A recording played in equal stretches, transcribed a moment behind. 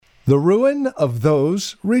The ruin of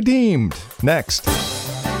those redeemed. Next.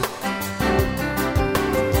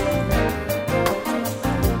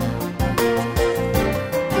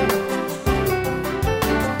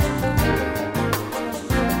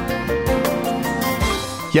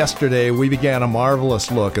 Yesterday, we began a marvelous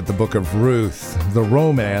look at the book of Ruth. The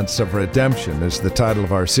Romance of Redemption is the title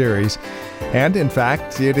of our series. And in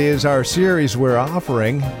fact, it is our series we're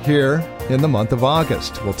offering here in the month of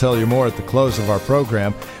August. We'll tell you more at the close of our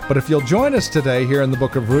program. But if you'll join us today here in the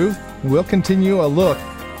book of Ruth, we'll continue a look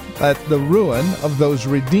at the ruin of those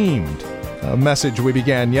redeemed. A message we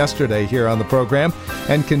began yesterday here on the program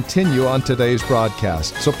and continue on today's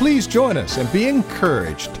broadcast. So please join us and be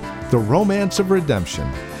encouraged. The Romance of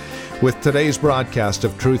Redemption. With today's broadcast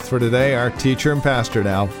of Truth for Today, our teacher and pastor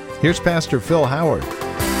now, here's Pastor Phil Howard.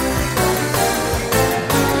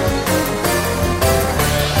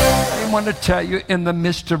 I want to tell you, in the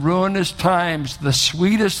midst of ruinous times, the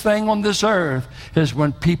sweetest thing on this earth is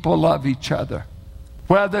when people love each other.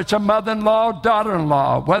 Whether it's a mother-in-law,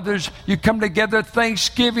 daughter-in-law, whether you come together at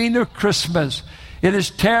Thanksgiving or Christmas, it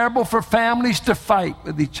is terrible for families to fight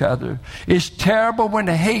with each other. It's terrible when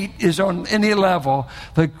hate is on any level.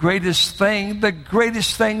 The greatest thing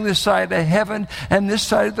this side of heaven and this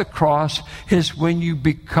side of the cross is when you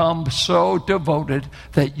become so devoted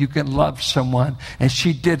that you can love someone. And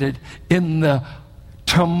she did it in the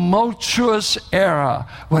tumultuous era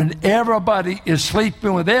when everybody is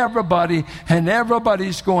sleeping with everybody and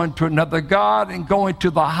everybody's going to another god and going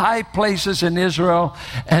to the high places in Israel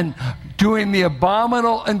and doing the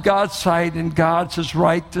abominable in God's sight. And God says,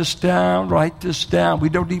 write this down. We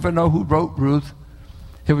don't even know who wrote Ruth.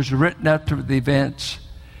 It was written after the events.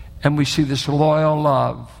 And we see this loyal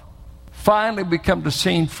love. Finally, we come to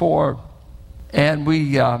scene 4, and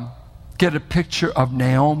we get a picture of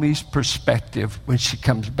Naomi's perspective when she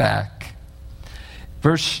comes back.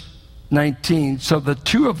 Verse 19, so the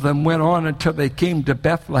two of them went on until they came to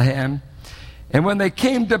Bethlehem. And when they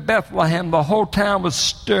came to Bethlehem, the whole town was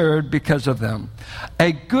stirred because of them.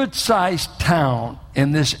 A good-sized town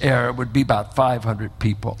in this era would be about 500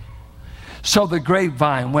 people. So the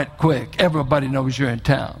grapevine went quick. Everybody knows you're in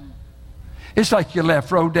town. It's like you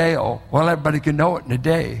left Rodeo. Well, everybody can know it in a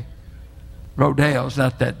day. Rodeo's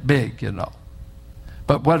not that big, you know.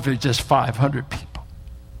 But what if it's just 500 people?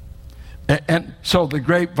 And so the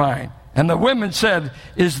grapevine. And the women said,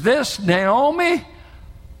 is this Naomi?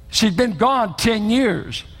 She'd been gone 10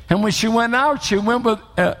 years. And when she went out, she went with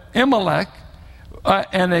Elimelech,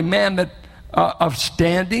 and a man that of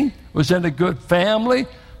standing, was in a good family,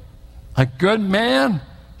 a good man.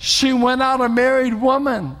 She went out a married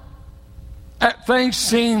woman. Things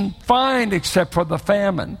seemed fine except for the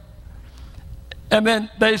famine. And then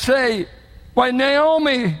they say, why,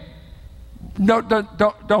 Naomi, no,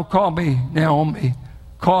 don't call me Naomi.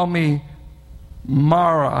 Call me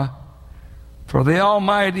Mara. For the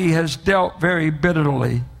Almighty has dealt very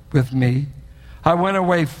bitterly with me. I went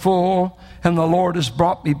away full, and the Lord has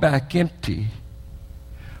brought me back empty.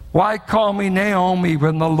 Why call me Naomi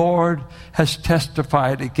when the Lord has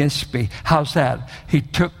testified against me? How's that? He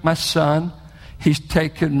took my son, he's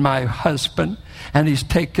taken my husband, and he's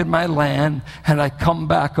taken my land, and I come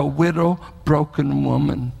back a widow, broken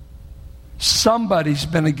woman. Somebody's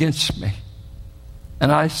been against me,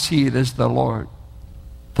 and I see it as the Lord.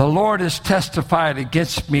 The Lord has testified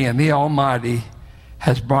against me, and the Almighty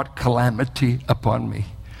has brought calamity upon me.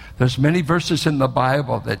 There's many verses in the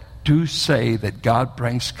Bible that do say that God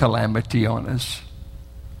brings calamity on us.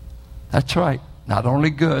 That's right. Not only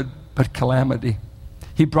good, but calamity.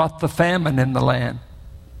 He brought the famine in the land.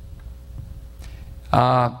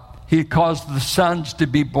 He caused the sons to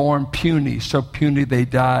be born puny, so puny they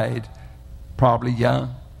died, probably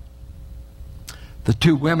young. The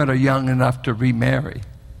two women are young enough to remarry.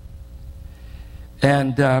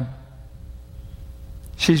 And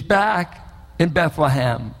she's back in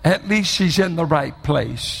Bethlehem. At least she's in the right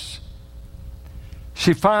place.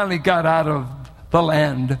 She finally got out of the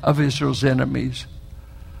land of Israel's enemies.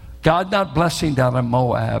 God not blessing down in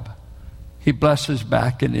Moab. He blesses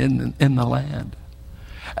back in the land.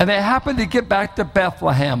 And they happened to get back to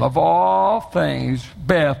Bethlehem. Of all things,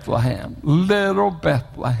 Bethlehem. Little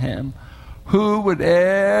Bethlehem. Who would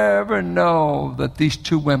ever know that these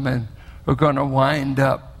two women are going to wind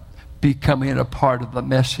up becoming a part of the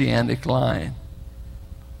Messianic line?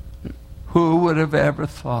 Who would have ever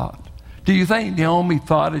thought? Do you think Naomi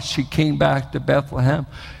thought as she came back to Bethlehem,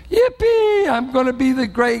 yippee, I'm going to be the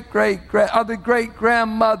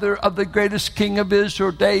great-grandmother of the greatest king of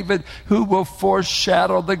Israel, David, who will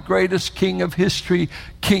foreshadow the greatest king of history,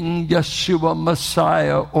 King Yeshua,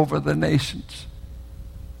 Messiah over the nations?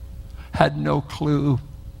 Had no clue.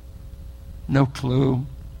 No clue.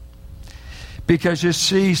 Because you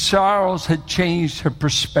see, sorrows had changed her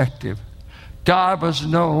perspective. God was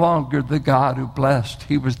no longer the God who blessed.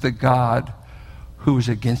 He was the God who was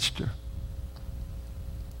against her.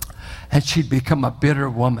 And she'd become a bitter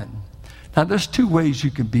woman. Now, there's two ways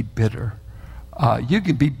you can be bitter. You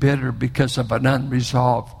can be bitter because of an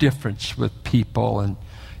unresolved difference with people. And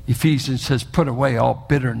Ephesians says, put away all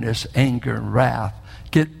bitterness, anger, and wrath.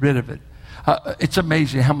 Get rid of it. It's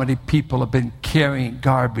amazing how many people have been carrying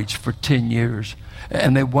garbage for 10 years.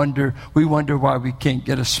 And we wonder why we can't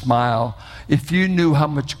get a smile. If you knew how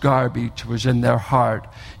much garbage was in their heart,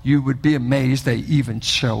 you would be amazed they even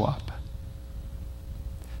show up.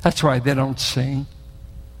 That's why they don't sing.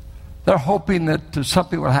 They're hoping that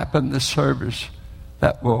something will happen in this service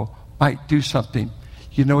that might do something.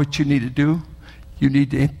 You know what you need to do? You need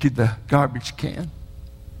to empty the garbage can.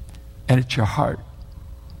 And it's your heart.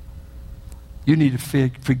 You need to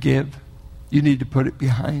forgive. You need to put it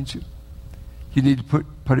behind you. You need to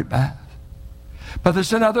put it back. But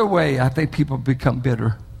there's another way I think people become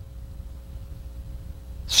bitter.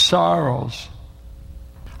 Sorrows.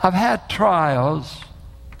 I've had trials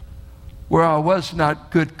where I was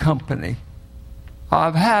not good company.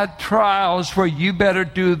 I've had trials where you better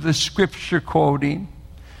do the scripture quoting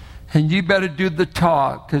and you better do the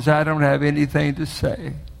talk because I don't have anything to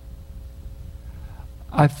say.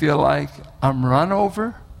 I feel like I'm run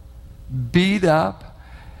over, beat up,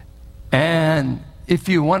 and if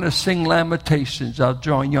you want to sing Lamentations, I'll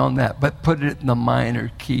join you on that, but put it in the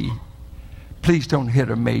minor key. Please don't hit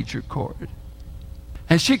a major chord.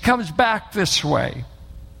 And she comes back this way.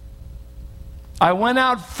 I went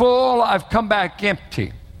out full, I've come back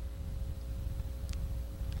empty.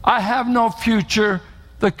 I have no future.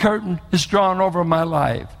 The curtain is drawn over my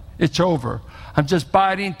life. It's over. I'm just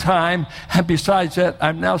biding time, and besides that,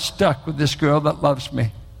 I'm now stuck with this girl that loves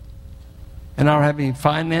me. And I don't have any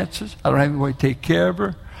finances. I don't have any way to take care of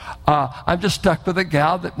her. I'm just stuck with a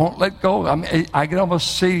gal that won't let go. I can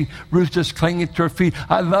almost see Ruth just clinging to her feet.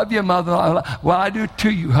 I love you, mother. Well, I do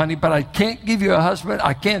too, you honey, but I can't give you a husband.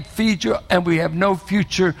 I can't feed you, and we have no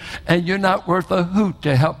future, and you're not worth a hoot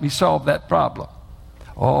to help me solve that problem.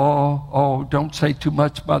 Oh, don't say too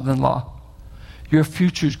much, mother-in-law. Your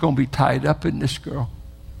future is going to be tied up in this girl.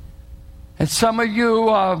 And some of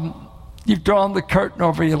you, you've drawn the curtain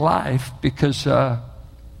over your life because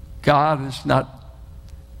God has not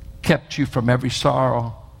kept you from every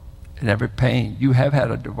sorrow and every pain. You have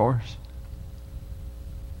had a divorce.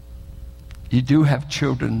 You do have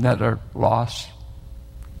children that are lost.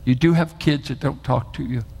 You do have kids that don't talk to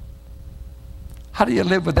you. How do you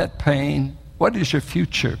live with that pain? What is your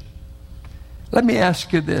future? Let me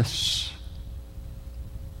ask you this.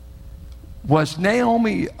 Was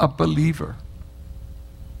Naomi a believer?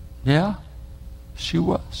 Yeah, she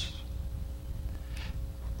was.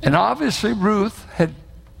 And obviously Ruth had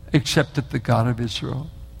accepted the God of Israel.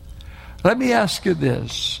 Let me ask you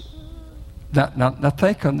this. Now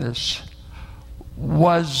think on this.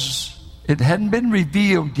 It hadn't been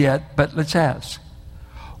revealed yet, but let's ask.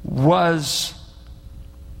 Was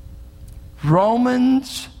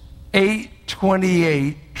Romans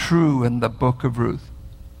 8:28 true in the book of Ruth?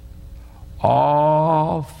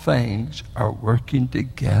 All things are working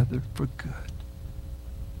together for good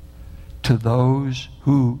to those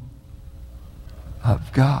who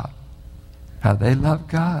love God. Now, they love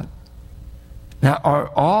God. Now, are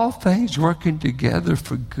all things working together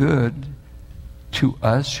for good to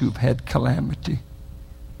us who've had calamity,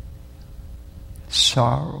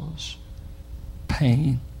 sorrows,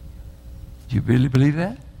 pain? You really believe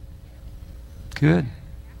that? Good.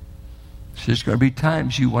 There's going to be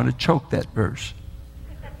times you want to choke that verse.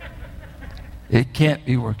 It can't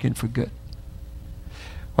be working for good.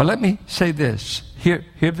 Well, let me say this. Hear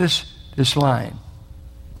this line.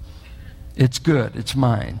 It's good. It's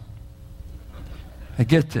mine. Now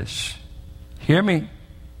get this. Hear me.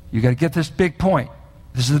 You got to get this big point.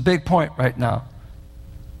 This is the big point right now.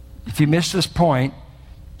 If you miss this point,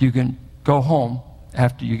 you can go home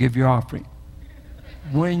after you give your offering.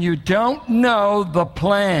 When you don't know the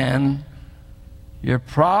plan, your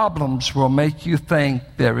problems will make you think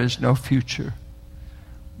there is no future.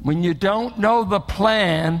 When you don't know the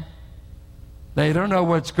plan, they don't know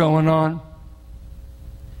what's going on.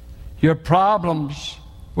 Your problems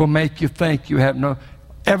will make you think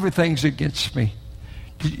everything's against me.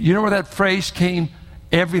 You know where that phrase came?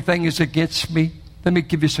 Everything is against me. Let me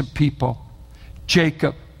give you some people.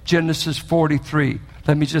 Jacob, Genesis 43.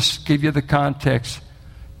 Let me just give you the context.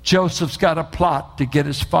 Joseph's got a plot to get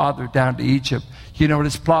his father down to Egypt. You know what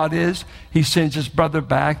his plot is? He sends his brother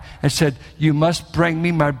back and said, you must bring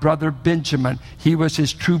me my brother Benjamin. He was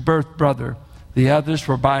his true birth brother. The others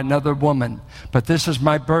were by another woman. But this is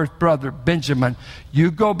my birth brother, Benjamin.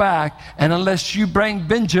 You go back, and unless you bring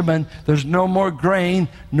Benjamin, there's no more grain,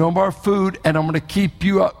 no more food, and I'm going to keep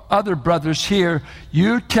you other brothers here.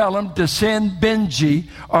 You tell them to send Benji,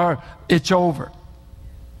 or it's over.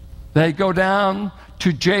 They go down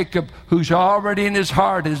to Jacob, who's already in his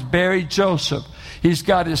heart has buried Joseph. He's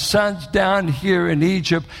got his sons down here in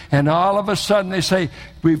Egypt, and all of a sudden they say,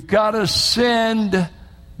 we've got to send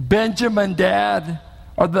Benjamin, Dad.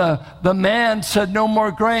 Or the man said, no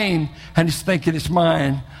more grain. And he's thinking in his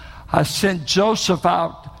mind, I sent Joseph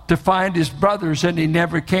out to find his brothers, and he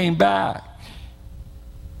never came back.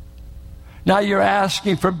 Now you're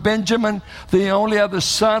asking for Benjamin, the only other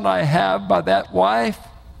son I have by that wife?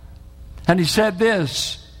 And he said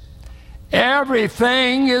this,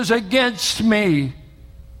 everything is against me.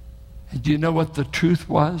 And do you know what the truth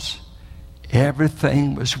was?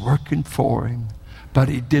 Everything was working for him, but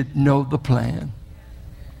he didn't know the plan.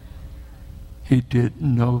 He didn't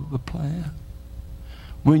know the plan.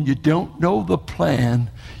 When you don't know the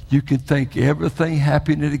plan, you can think everything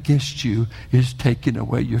happening against you is taking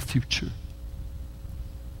away your future.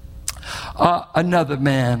 Another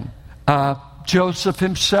man, Joseph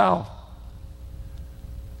himself.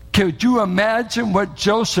 Could you imagine what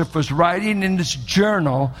Joseph was writing in his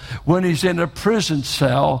journal when he's in a prison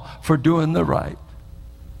cell for doing the right?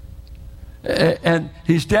 And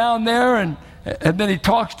he's down there, and then he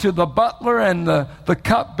talks to the butler and the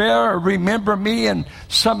cupbearer, remember me, and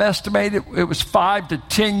some estimate it was 5 to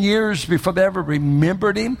 10 years before they ever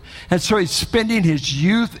remembered him. And so he's spending his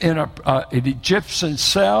youth in an Egyptian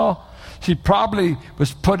cell. He probably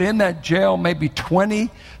was put in that jail, maybe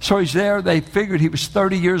 20. So he's there. They figured he was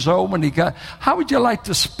 30 years old when he got. How would you like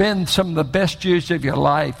to spend some of the best years of your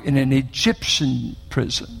life in an Egyptian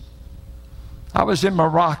prison? I was in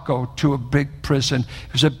Morocco to a big prison.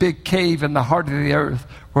 It was a big cave in the heart of the earth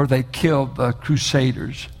where they killed the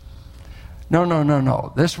Crusaders.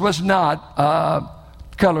 No. This was not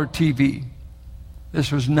color TV.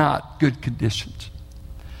 This was not good conditions.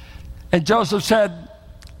 And Joseph said,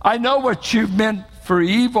 I know what you've meant for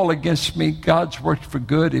evil against me. God's worked for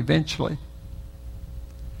good eventually.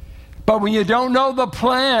 But when you don't know the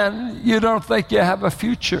plan, you don't think you have a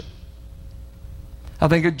future. I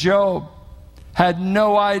think of Job. Had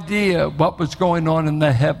no idea what was going on in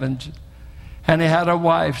the heavens. And he had a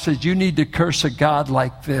wife said, you need to curse a God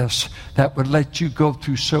like this that would let you go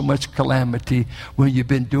through so much calamity when you've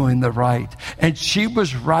been doing the right. And she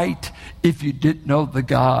was right if you didn't know the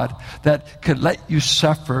God that could let you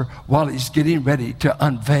suffer while he's getting ready to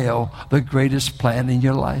unveil the greatest plan in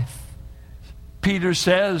your life. Peter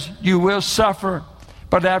says, you will suffer,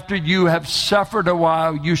 but after you have suffered a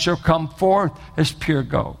while, you shall come forth as pure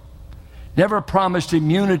gold. Never promised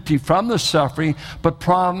immunity from the suffering, but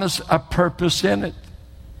promised a purpose in it.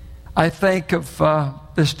 I think of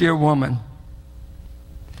this dear woman.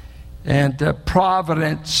 And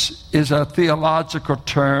providence is a theological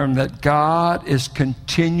term that God is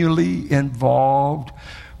continually involved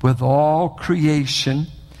with all creation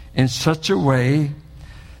in such a way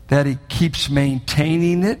that he keeps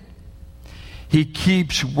maintaining it. He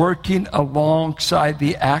keeps working alongside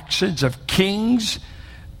the actions of kings.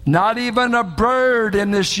 Not even a bird in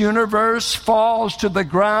this universe falls to the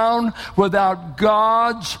ground without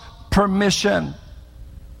God's permission.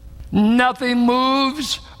 Nothing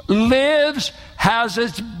moves, lives, has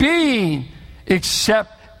its being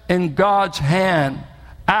except in God's hand.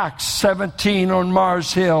 Acts 17 on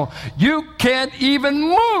Mars Hill. You can't even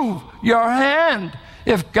move your hand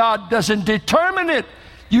if God doesn't determine it.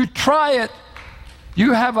 You try it,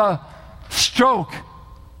 you have a stroke.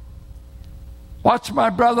 Watched my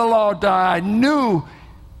brother-in-law die. I knew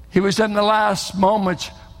he was in the last moments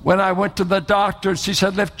when I went to the doctor. She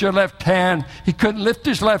said, lift your left hand. He couldn't lift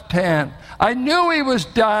his left hand. I knew he was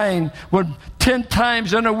dying when 10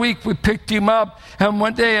 times in a week we picked him up. And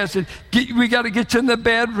one day I said, we got to get you in the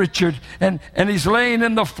bed, Richard. And he's laying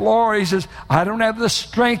in the floor. He says, I don't have the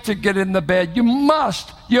strength to get in the bed. You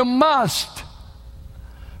must.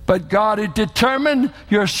 But God had determined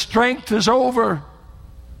your strength is over.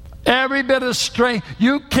 Every bit of strength.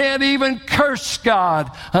 You can't even curse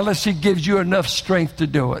God unless he gives you enough strength to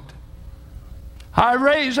do it. I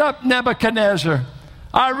raise up Nebuchadnezzar.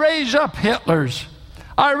 I raise up Hitlers.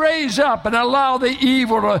 I raise up and allow the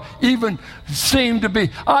evil to even seem to be.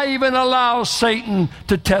 I even allow Satan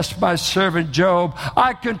to test my servant Job.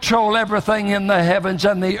 I control everything in the heavens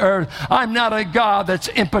and the earth. I'm not a God that's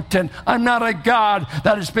impotent. I'm not a God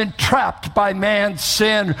that has been trapped by man's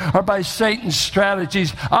sin or by Satan's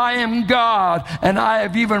strategies. I am God, and I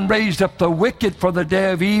have even raised up the wicked for the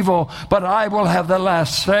day of evil, but I will have the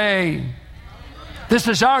last say. This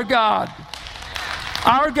is our God.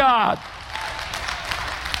 Our God.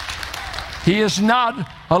 He is not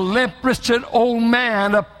a limp-wristed old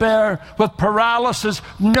man up there with paralysis.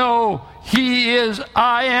 No, he is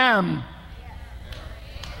I am.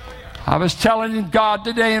 I was telling God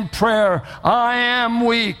today in prayer, I am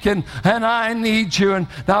weak and I need you. And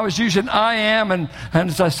I was using I am, and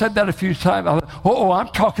as I said that a few times, I thought, I'm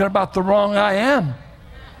talking about the wrong I am.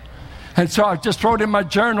 And so I just wrote in my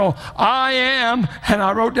journal, I am, and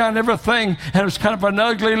I wrote down everything, and it was kind of an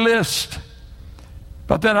ugly list.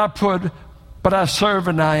 But then I put, but I serve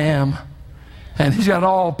and I am. And he's got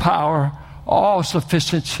all power, all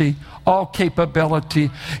sufficiency, all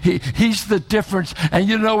capability. He's the difference. And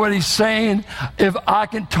you know what he's saying? If I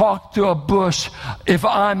can talk to a bush, if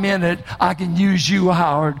I'm in it, I can use you,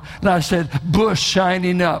 Howard. And I said, bush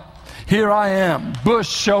shining up. Here I am, bush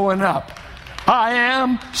showing up. I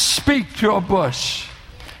am, speak to a bush.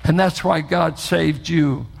 And that's why God saved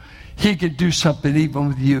you. He can do something even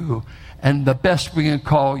with you. And the best we can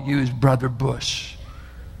call you is Brother Bush,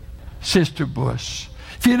 Sister Bush.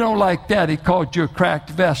 If you don't like that, he called you a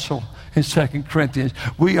cracked vessel in 2 Corinthians.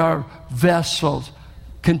 We are vessels,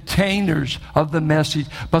 containers of the message.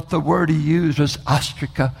 But the word he used was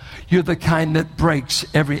ostraca. You're the kind that breaks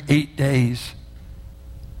every 8 days.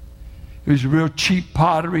 It was real cheap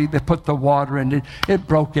pottery. They put the water in it. It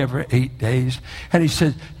broke every 8 days. And he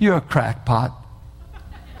said, you're a crackpot.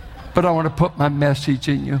 But I want to put my message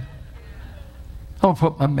in you. I want to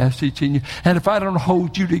put my message in you. And if I don't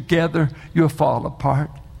hold you together, you'll fall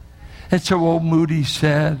apart. And so old Moody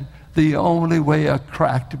said, the only way a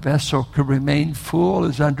cracked vessel can remain full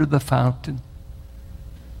is under the fountain.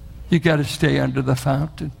 You got to stay under the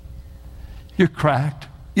fountain. You're cracked.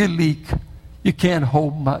 You leak. You can't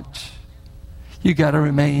hold much. You got to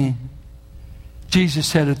remain. Jesus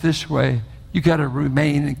said it this way. You got to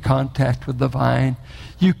remain in contact with the vine.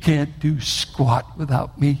 You can't do squat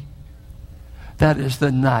without me. That is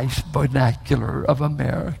the nice vernacular of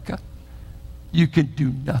America. You can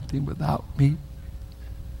do nothing without me.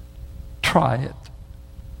 Try it.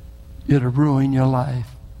 It'll ruin your life.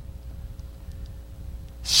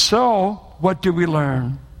 So, what do we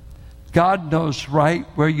learn? God knows right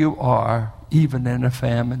where you are, even in a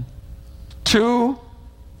famine. 2,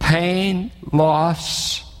 pain,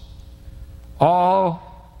 loss, all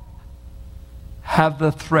have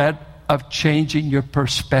the threat of changing your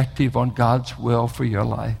perspective on God's will for your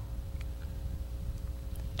life.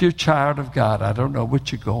 Dear child of God, I don't know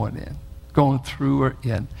what you're going through or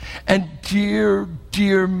in. And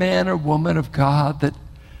dear man or woman of God that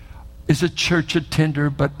is a church attender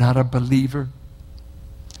but not a believer,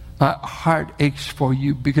 my heart aches for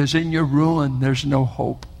you because in your ruin there's no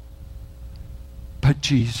hope but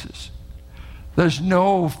Jesus. There's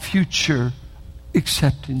no future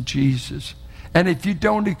except in Jesus. And if you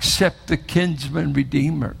don't accept the kinsman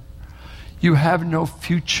redeemer, you have no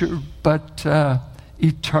future but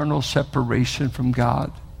eternal separation from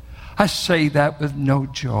God. I say that with no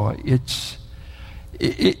joy.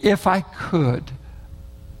 If I could,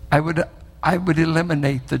 I would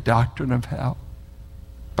eliminate the doctrine of hell.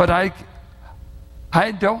 But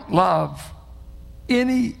I don't love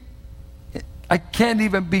any. I can't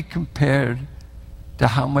even be compared to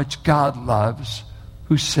how much God loves,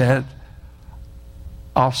 who said,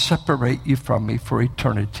 I'll separate you from me for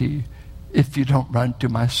eternity if you don't run to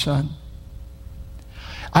my Son.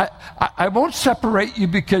 I won't separate you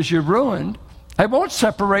because you're ruined. I won't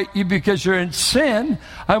separate you because you're in sin.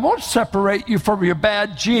 I won't separate you from your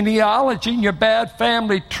bad genealogy and your bad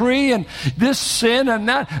family tree and this sin and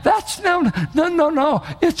that. That's no.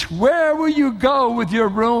 It's where will you go with your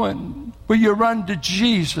ruin? Will you run to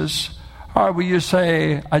Jesus? Or will you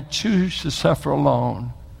say, I choose to suffer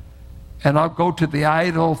alone? And I'll go to the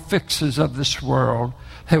idle fixes of this world.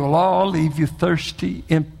 They will all leave you thirsty,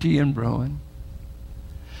 empty, and ruined.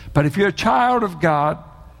 But if you're a child of God,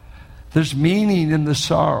 there's meaning in the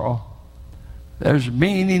sorrow. There's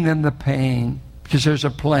meaning in the pain because there's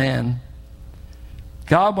a plan.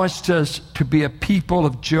 God wants us to be a people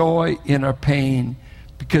of joy in our pain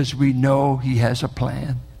because we know He has a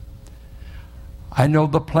plan. I know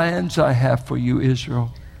the plans I have for you,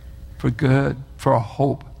 Israel, for good, for a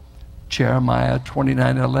hope. Jeremiah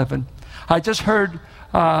 29:11. I just heard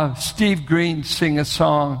Steve Green sing a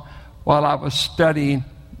song while I was studying.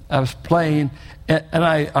 I was playing, and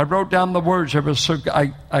I wrote down the words.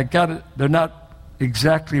 I got it. They're not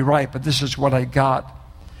exactly right, but this is what I got.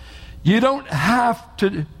 You don't have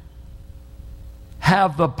to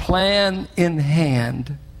have the plan in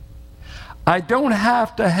hand. I don't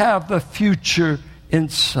have to have the future in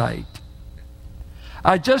sight.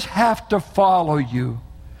 I just have to follow you.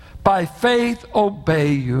 By faith,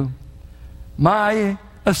 obey you. My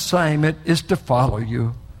assignment is to follow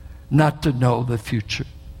you, not to know the future.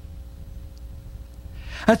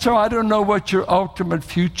 And so I don't know what your ultimate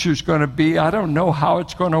future is going to be. I don't know how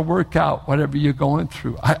it's going to work out, whatever you're going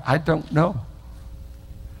through. I don't know.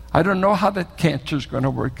 I don't know how that cancer is going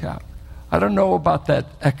to work out. I don't know about that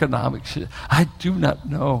economics. I do not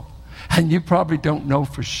know. And you probably don't know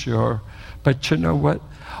for sure. But you know what?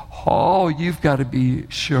 All you've got to be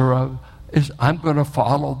sure of is I'm going to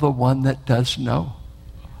follow the one that does know.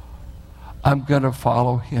 I'm going to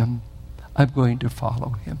follow him. I'm going to follow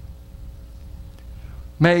him.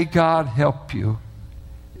 May God help you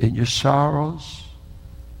in your sorrows,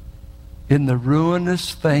 in the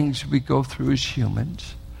ruinous things we go through as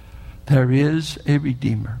humans. There is a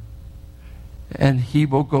Redeemer, and he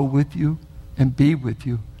will go with you and be with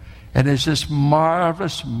you. And it's this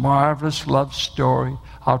marvelous, marvelous love story.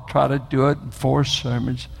 I'll try to do it in 4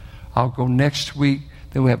 sermons. I'll go next week.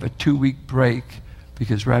 Then we have a 2-week break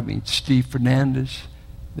because we're having Steve Fernandez.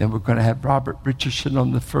 Then we're going to have Robert Richardson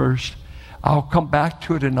on the 1st. I'll come back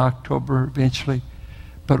to it in October eventually.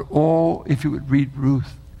 But if you would read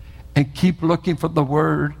Ruth and keep looking for the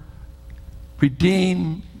word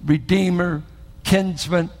redeem, redeemer,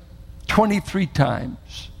 kinsman, 23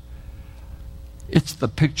 times. It's the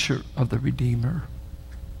picture of the Redeemer.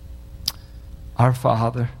 Our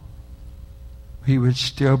Father, he would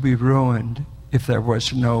still be ruined if there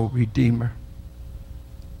was no Redeemer.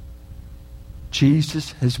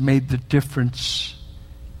 Jesus has made the difference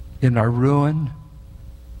in our ruin,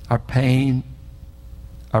 our pain,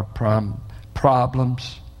 our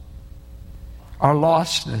problems, our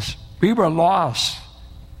lostness. We were lost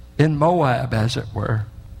in Moab, as it were.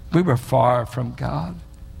 We were far from God.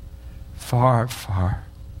 Far, far.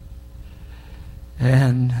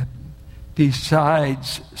 And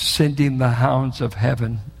besides sending the hounds of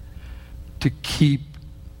heaven to keep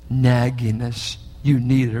nagging us, you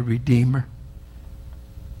need a Redeemer.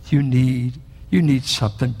 You need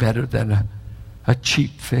something better than a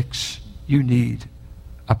cheap fix. You need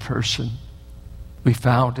a person. We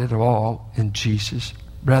found it all in Jesus.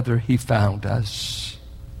 Rather, he found us.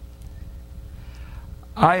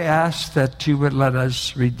 I ask that you would let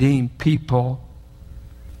us redeemed people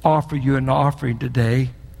offer you an offering today.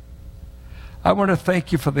 I want to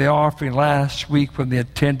thank you for the offering last week when the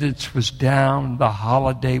attendance was down, the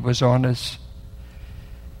holiday was on us.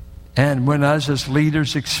 And when us as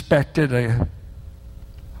leaders expected a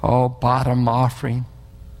bottom offering,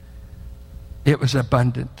 it was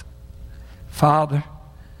abundant. Father,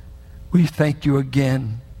 we thank you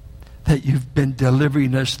again that you've been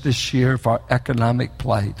delivering us this year of our economic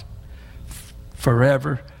plight.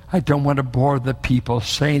 Forever. I don't want to bore the people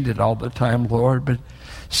saying it all the time, Lord, but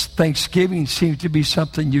Thanksgiving seems to be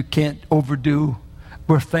something you can't overdo.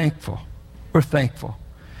 We're thankful. We're thankful.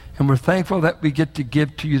 And we're thankful that we get to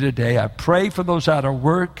give to you today. I pray for those out of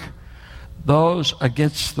work, those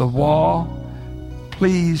against the wall.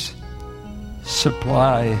 Please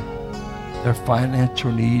supply their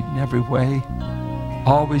financial need in every way.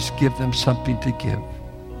 Always give them something to give.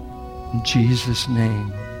 In Jesus'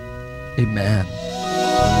 name, amen.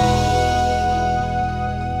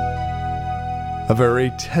 A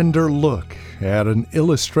very tender look at an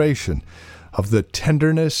illustration of the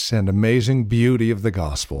tenderness and amazing beauty of the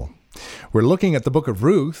gospel. We're looking at the book of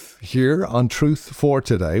Ruth here on Truth for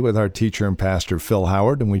Today with our teacher and pastor Phil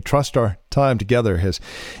Howard, and we trust our time together has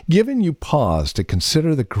given you pause to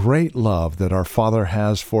consider the great love that our Father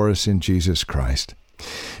has for us in Jesus Christ.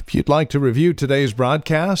 If you'd like to review today's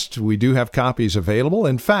broadcast, we do have copies available.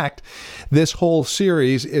 In fact, this whole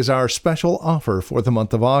series is our special offer for the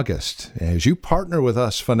month of August. As you partner with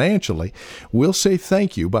us financially, we'll say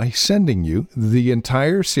thank you by sending you the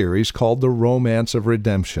entire series called The Romance of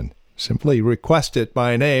Redemption. Simply request it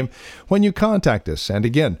by name when you contact us. And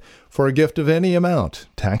again, for a gift of any amount,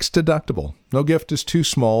 tax deductible. No gift is too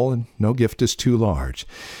small and no gift is too large.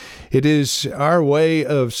 It is our way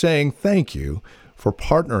of saying thank you for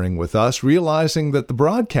partnering with us, realizing that the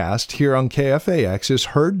broadcast here on KFAX is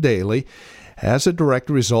heard daily as a direct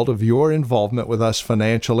result of your involvement with us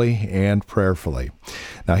financially and prayerfully.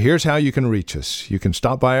 Now, here's how you can reach us. You can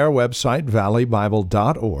stop by our website,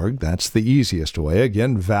 valleybible.org. That's the easiest way.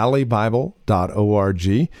 Again,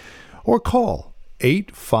 valleybible.org. Or call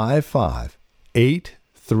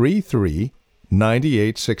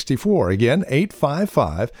 855-833-9864. Again,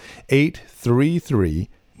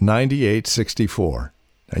 855-833-9864.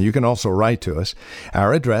 Now, you can also write to us.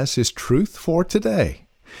 Our address is Truth for Today,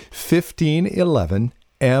 1511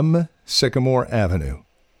 M. Sycamore Avenue,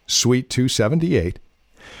 Suite 278,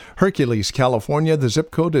 Hercules, California. The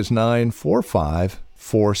zip code is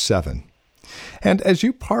 94547. And as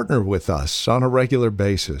you partner with us on a regular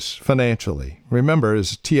basis financially, remember,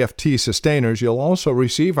 as TFT sustainers, you'll also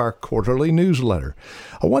receive our quarterly newsletter,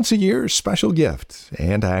 a once-a-year special gift,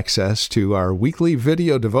 and access to our weekly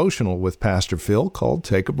video devotional with Pastor Phil called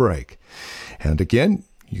Take a Break. And again,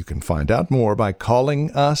 you can find out more by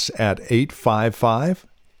calling us at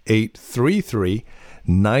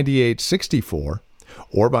 855-833-9864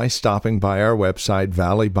 or by stopping by our website,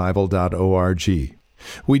 valleybible.org.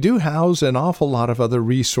 We do house an awful lot of other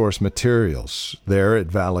resource materials there at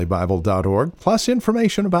valleybible.org, plus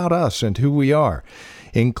information about us and who we are,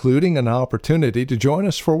 including an opportunity to join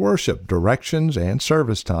us for worship, directions, and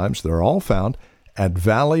service times. They're all found at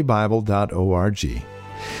valleybible.org.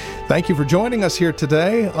 Thank you for joining us here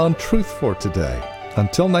today on Truth for Today.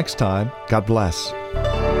 Until next time, God bless.